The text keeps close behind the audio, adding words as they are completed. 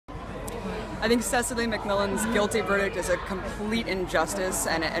I think Cecily McMillan's guilty verdict is a complete injustice,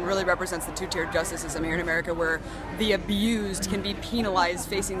 and really represents the two-tiered justice system here in America, where the abused can be penalized,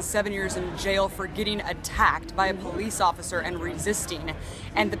 facing 7 years in jail for getting attacked by a police officer and resisting,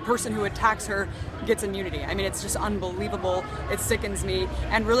 and the person who attacks her gets immunity. I mean, it's just unbelievable. It sickens me,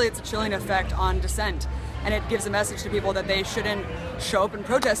 and really it's a chilling effect on dissent. And it gives a message to people that they shouldn't show up and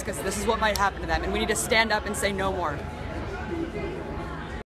protest, because this is what might happen to them, and we need to stand up and say no more.